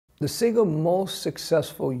The single most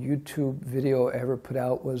successful YouTube video I ever put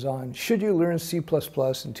out was on should you learn C++ in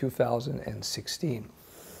 2016.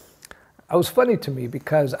 It was funny to me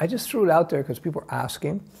because I just threw it out there because people were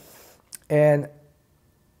asking. And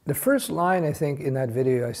the first line, I think, in that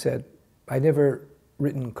video, I said, I never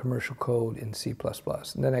written commercial code in C++.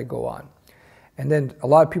 And then I go on. And then a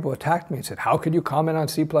lot of people attacked me and said, how could you comment on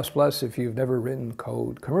C++ if you've never written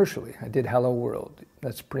code commercially? I did Hello World.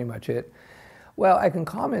 That's pretty much it. Well, I can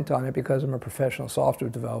comment on it because I'm a professional software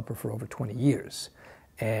developer for over 20 years.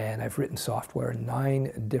 And I've written software in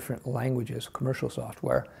 9 different languages, commercial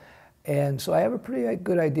software. And so I have a pretty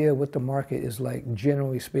good idea what the market is like,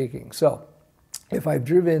 generally speaking. So if I've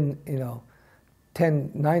driven,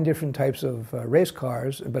 9 different types of race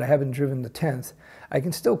cars, but I haven't driven the 10th, I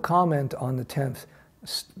can still comment on the 10th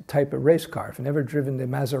type of race car. If I've never driven the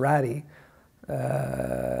Maserati, but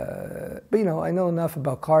I know enough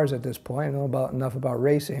about cars at this point. I know enough about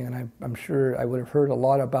racing, and I'm sure I would have heard a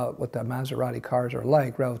lot about what the Maserati cars are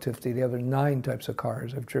like relative to the other 9 types of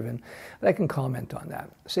cars I've driven. But I can comment on that.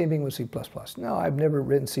 Same thing with C++. No, I've never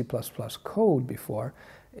written C++ code before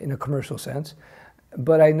in a commercial sense,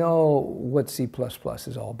 but I know what C++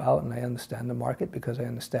 is all about, and I understand the market because I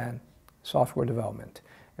understand software development,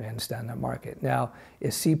 and I understand that market. Now,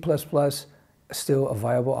 is C++ still a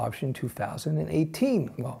viable option in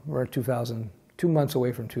 2018? Well, we're 2 months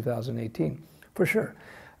away from 2018, for sure.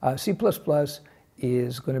 C++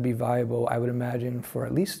 is going to be viable, I would imagine, for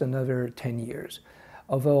at least another 10 years.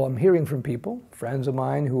 Although I'm hearing from people, friends of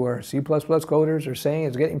mine who are C++ coders, are saying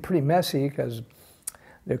it's getting pretty messy because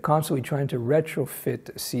they're constantly trying to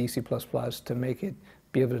retrofit C++ to make it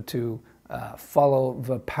be able to follow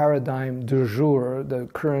the paradigm du jour, the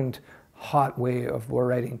current hot way of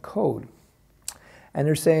writing code. And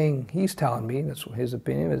they're saying, he's telling me, that's his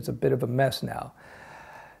opinion, it's a bit of a mess now.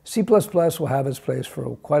 C++ will have its place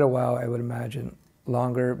for quite a while, I would imagine,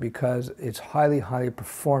 longer, because it's highly, highly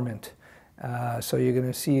performant. So you're going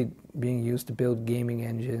to see it being used to build gaming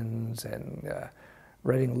engines and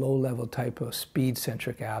writing low-level type of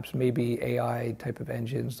speed-centric apps, maybe AI type of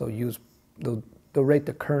engines. They'll write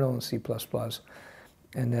the kernel in C++,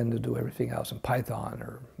 and then they'll do everything else in Python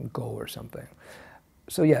or Go or something.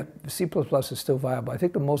 So yeah, C++ is still viable. I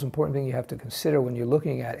think the most important thing you have to consider when you're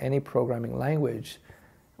looking at any programming language,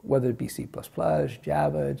 whether it be C++,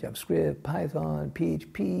 Java, JavaScript, Python,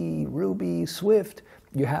 PHP, Ruby, Swift,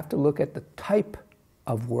 you have to look at the type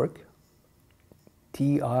of work,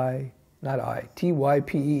 T-Y-P-E,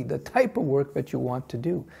 the type of work that you want to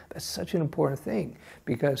do. That's such an important thing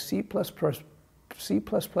because C++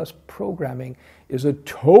 programming is a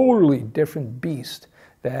totally different beast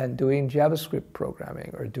than doing JavaScript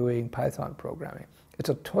programming or doing Python programming. It's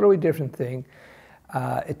a totally different thing.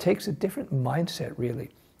 It takes a different mindset,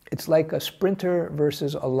 really. It's like a sprinter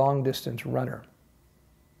versus a long-distance runner,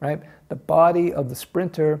 right? The body of the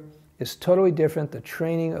sprinter is totally different. The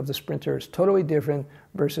training of the sprinter is totally different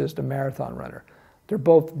versus the marathon runner. They're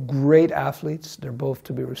both great athletes. They're both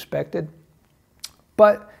to be respected,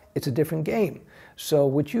 but it's a different game. So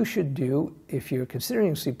what you should do, if you're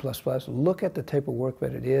considering C++, look at the type of work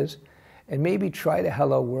that it is, and maybe try to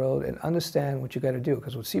Hello World and understand what you got to do.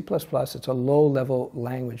 Because with C++, it's a low-level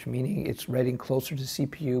language, meaning it's writing closer to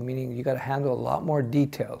CPU, meaning you got to handle a lot more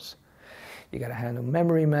details. You got to handle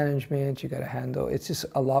memory management. You got to handle. It's just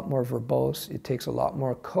a lot more verbose. It takes a lot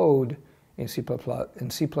more code in C++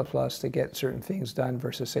 to get certain things done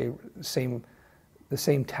versus say the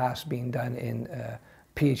same task being done in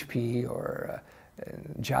PHP or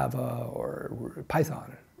Java or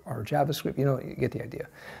Python or JavaScript. You get the idea.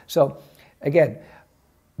 So again,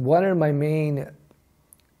 one of my main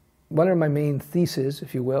theses,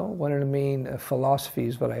 if you will, one of the main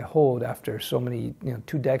philosophies that I hold after so many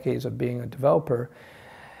 2 decades of being a developer,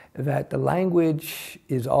 that the language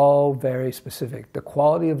is all very specific. The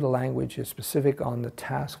quality of the language is specific on the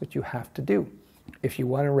task that you have to do. If you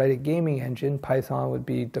want to write a gaming engine, Python would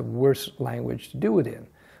be the worst language to do it in,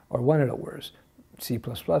 or one of the worst. C++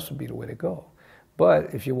 would be the way to go.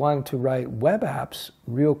 But if you want to write web apps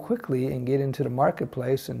real quickly and get into the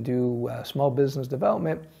marketplace and do small business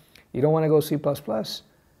development, you don't want to go C++.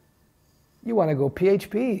 You want to go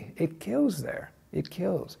PHP. It kills there. It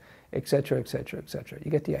kills, etc., etc., etc.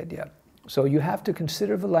 You get the idea. So you have to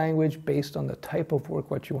consider the language based on the type of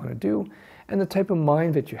work what you want to do and the type of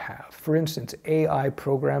mind that you have. For instance, AI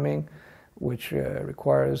programming, which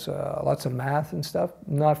requires lots of math and stuff,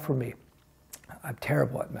 not for me. I'm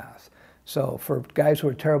terrible at math. So for guys who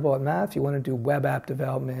are terrible at math, you want to do web app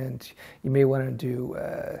development, you may want to do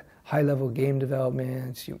high-level game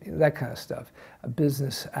development, that kind of stuff,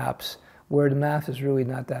 business apps, where the math is really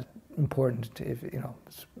not that important. If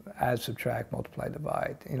add, subtract, multiply,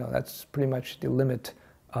 divide. You know, that's pretty much the limit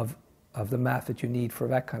of the math that you need for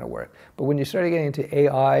that kind of work. But when you start getting into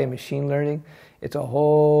AI and machine learning, it's a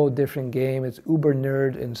whole different game. It's uber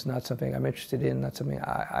nerd, and it's not something I'm interested in, not something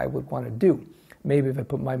I would want to do. Maybe if I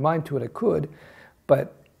put my mind to it, I could.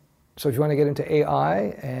 But so if you want to get into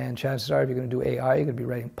AI, and chances are if you're going to do AI, you're going to be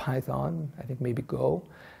writing Python, I think maybe Go.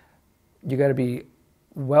 You got to be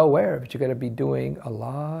well aware of it. You got to be doing a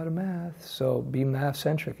lot of math. So be math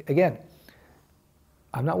centric. Again,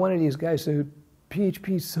 I'm not one of these guys who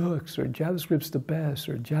PHP sucks, or JavaScript's the best,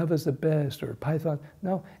 or Java's the best, or Python.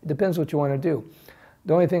 No, it depends what you want to do.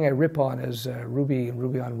 The only thing I rip on is Ruby and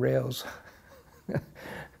Ruby on Rails.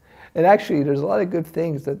 And actually, there's a lot of good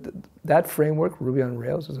things. That framework, Ruby on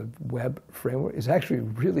Rails, is a web framework, is actually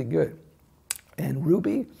really good. And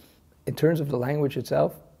Ruby, in terms of the language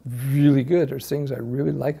itself, really good. There's things I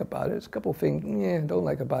really like about it. There's a couple of things I don't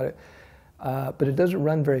like about it. But it doesn't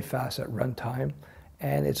run very fast at runtime.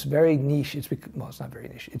 And it's very niche. Well, it's not very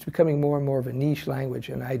niche. It's becoming more and more of a niche language.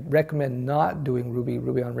 And I recommend not doing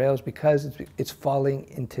Ruby on Rails because it's falling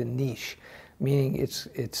into niche, meaning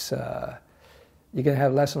you're going to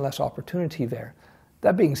have less and less opportunity there.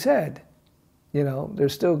 That being said, you know,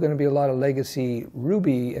 there's still going to be a lot of legacy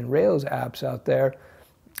Ruby and Rails apps out there.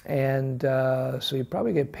 And so you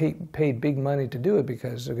probably get paid big money to do it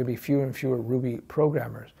because there are going to be fewer and fewer Ruby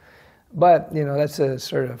programmers. But, you know, that's a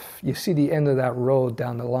sort of, you see the end of that road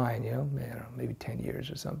down the line, you know, maybe 10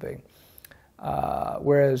 years or something.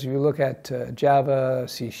 Whereas if you look at Java,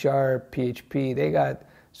 C#, PHP, they got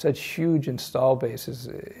such huge install bases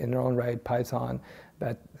in their own right, Python,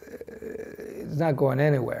 that it's not going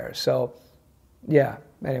anywhere. So, yeah,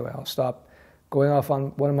 anyway, I'll stop going off on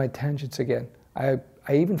one of my tangents again. I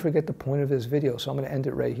even forget the point of this video, so I'm going to end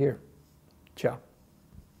it right here. Ciao.